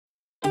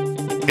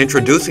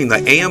Introducing the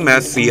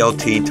AMS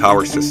CLT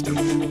tower system,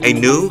 a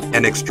new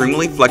and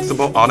extremely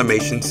flexible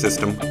automation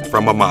system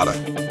from Amada.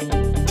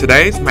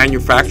 Today's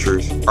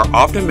manufacturers are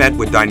often met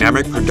with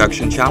dynamic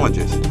production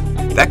challenges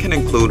that can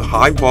include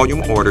high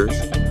volume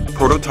orders,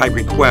 prototype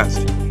requests,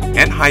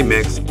 and high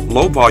mix,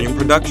 low volume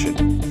production.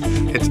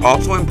 It's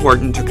also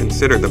important to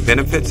consider the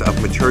benefits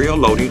of material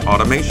loading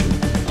automation.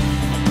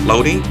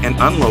 Loading and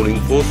unloading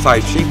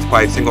full-size sheets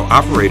by a single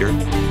operator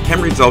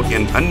can result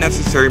in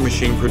unnecessary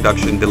machine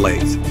production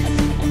delays.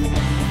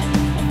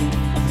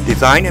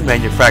 Designed and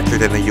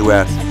manufactured in the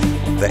U.S.,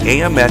 the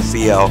AMS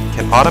CL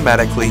can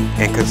automatically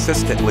and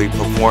consistently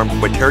perform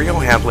material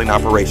handling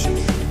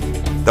operations.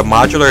 The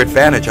modular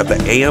advantage of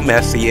the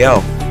AMS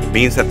CL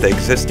means that the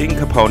existing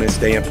components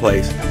stay in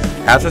place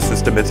as the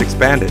system is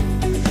expanded.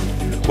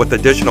 With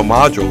additional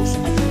modules,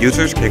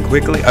 users can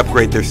quickly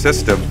upgrade their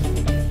system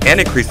and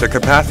increase their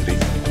capacity.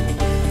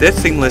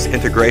 This seamless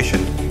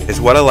integration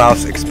is what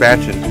allows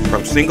expansion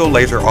from single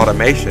laser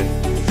automation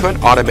to an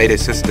automated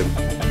system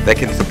that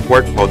can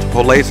support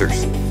multiple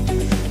lasers.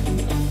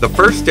 The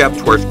first step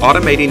towards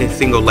automating a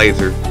single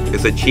laser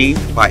is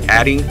achieved by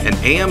adding an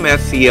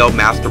AMS CL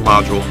master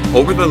module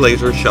over the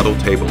laser shuttle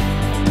table.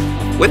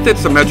 With its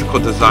symmetrical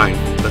design,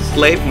 the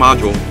slave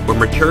module where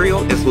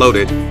material is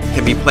loaded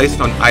can be placed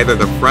on either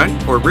the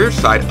front or rear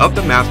side of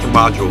the master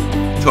module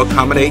to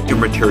accommodate your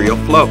material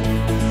flow.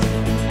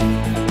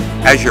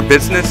 As your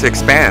business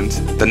expands,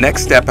 the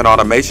next step in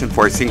automation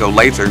for a single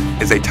laser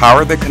is a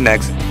tower that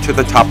connects to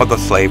the top of the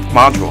slave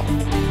module.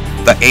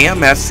 The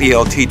AMS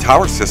CLT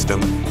tower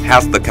system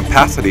has the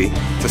capacity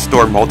to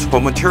store multiple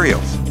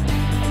materials.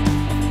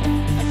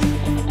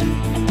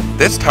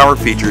 This tower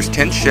features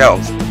 10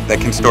 shelves that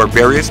can store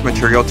various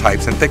material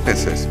types and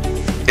thicknesses.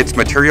 Its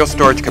material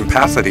storage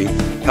capacity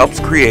helps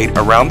create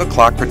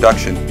around-the-clock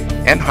production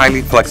and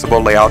highly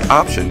flexible layout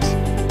options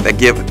that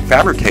give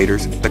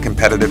fabricators the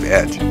competitive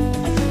edge.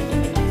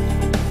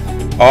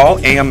 All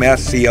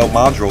AMS CL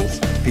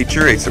modules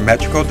feature a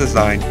symmetrical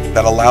design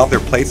that allow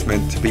their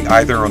placement to be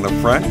either on the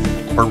front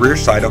or rear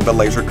side of the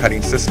laser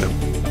cutting system.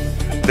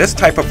 This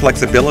type of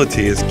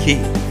flexibility is key,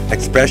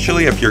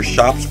 especially if your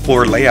shop's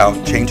floor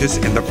layout changes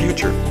in the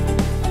future.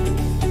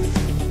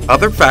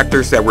 Other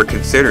factors that were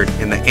considered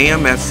in the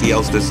AMS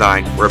CL's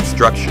design were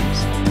obstructions,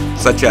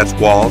 such as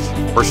walls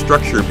or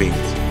structure beams,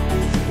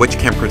 which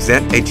can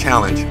present a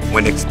challenge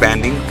when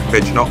expanding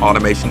conventional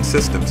automation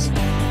systems.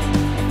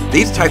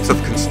 These types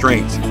of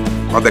constraints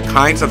are the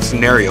kinds of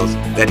scenarios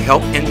that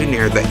help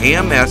engineer the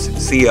AMS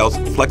CL's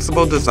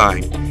flexible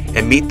design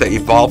and meet the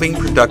evolving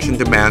production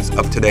demands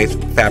of today's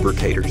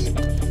fabricators.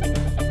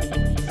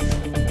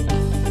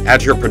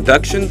 As your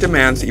production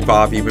demands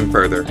evolve even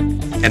further,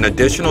 an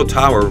additional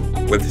tower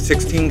with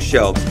 16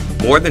 shelves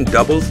more than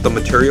doubles the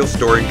material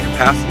storing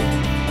capacity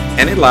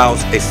and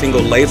allows a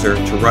single laser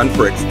to run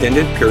for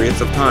extended periods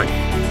of time.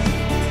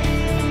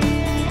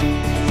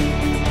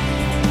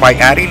 By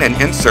adding an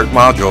insert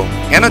module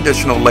and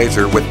additional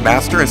laser with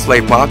master and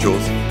slave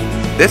modules,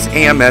 this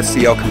AMS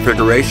CL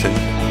configuration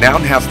now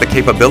has the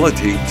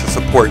capability to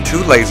support 2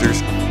 lasers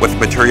with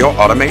material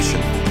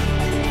automation.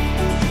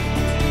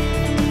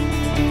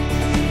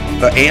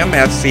 The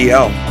AMS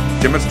CL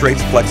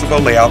demonstrates flexible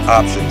layout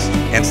options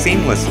and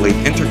seamlessly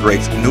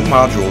integrates new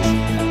modules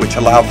which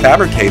allow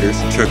fabricators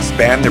to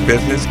expand their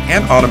business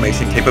and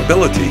automation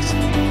capabilities.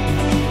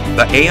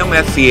 The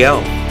AMS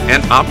CL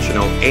and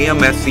optional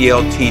AMS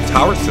CLT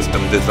tower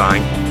system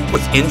design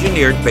was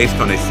engineered based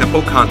on a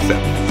simple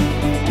concept.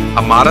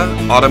 Amada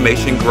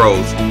automation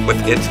grows with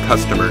its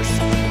customers.